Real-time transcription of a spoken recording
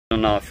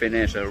now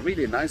finished a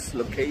really nice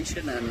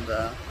location, and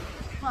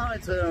well,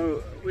 it's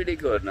really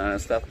good.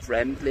 Stuff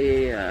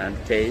friendly and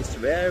tastes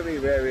very,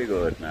 very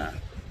good.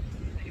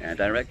 And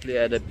directly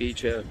at the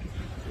beach.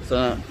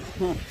 So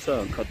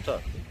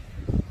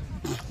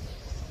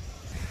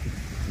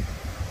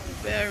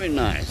very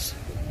nice.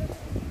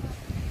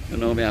 You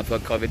know, we have a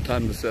COVID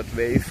time, the third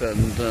wave,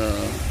 and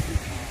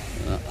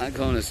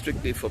alcohol is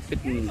strictly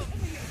forbidden.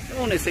 The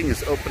only thing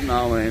is open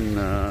now in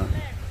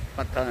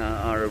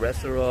our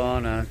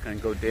restaurant. I can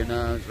go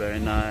dinner. It's very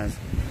nice.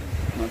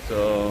 Not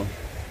so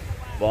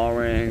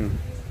boring.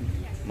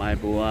 My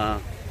bua.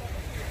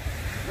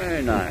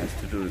 Very nice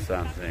to do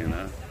something.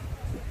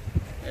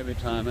 Every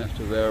time I have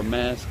to wear a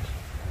mask.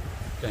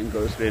 Can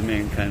go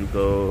swimming. Can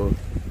go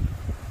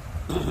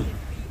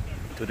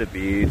to the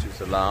beach. It's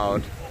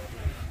allowed.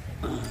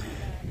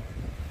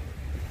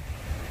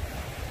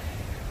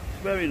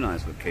 Very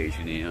nice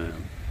vacation here.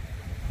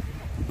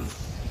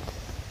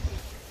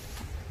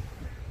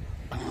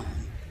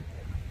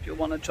 If you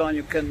want to join,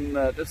 you can.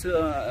 This is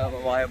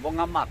via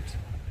Wongamat,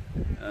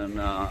 and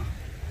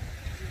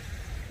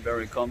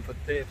very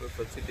comfortable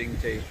for sitting.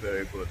 Tastes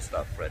very good,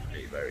 stuff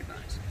friendly, very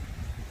nice,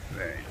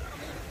 very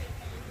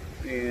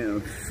nice.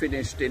 We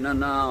finished dinner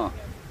now.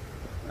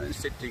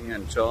 Sitting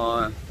and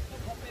enjoy.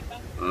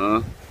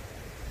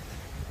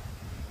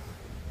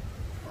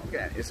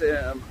 Okay, it's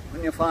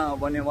when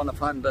you want to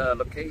find the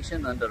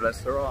location and the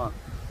restaurant,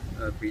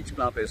 beach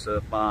club is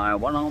by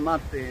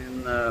Wongamat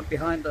in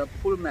behind the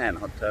Pullman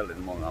Hotel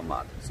in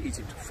Wongamat. It's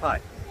easy to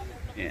find.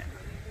 Yeah.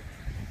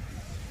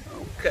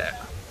 Okay,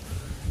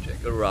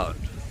 check around.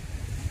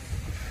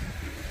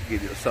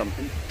 Give you some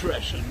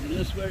impression.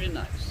 It's very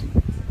nice.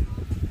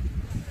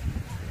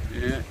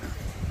 Yeah.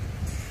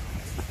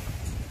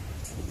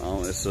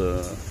 Now it's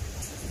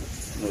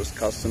most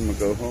customer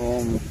go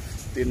home.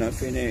 Dinner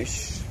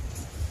finished.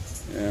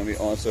 We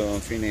also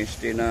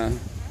finished dinner.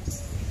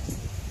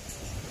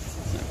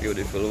 A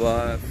beautiful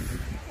wife.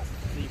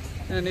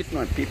 And it's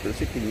not people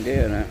sitting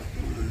there now.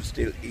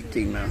 Still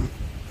eating now.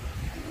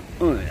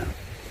 Oh yeah.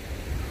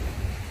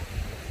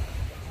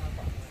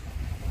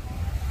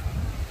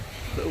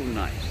 So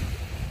nice.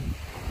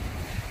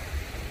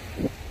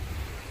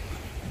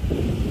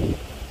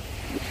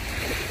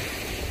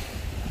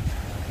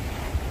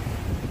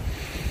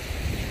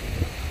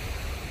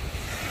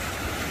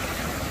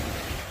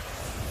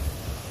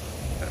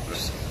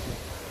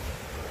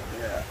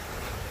 Yeah.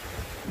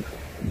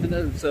 And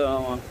that's, I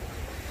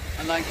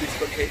like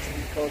this location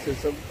because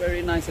it's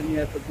very nice and you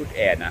have a good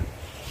air now.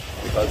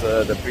 Because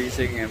the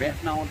breathing, we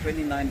have now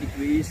 29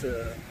 degrees,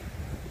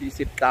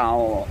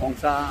 29 อง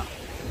ศา.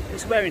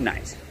 It's very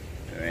nice.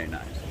 Very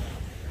nice.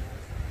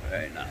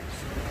 Very nice.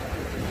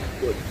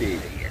 Good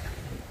feeling here.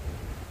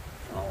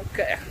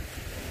 Okay.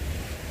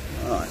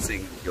 Oh, I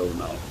think you'll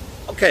know.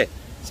 Okay.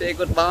 Say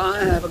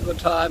goodbye. Have a good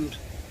time.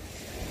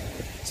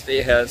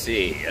 Stay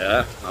healthy.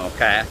 Yeah.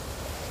 Okay.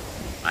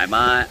 Bye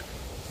bye.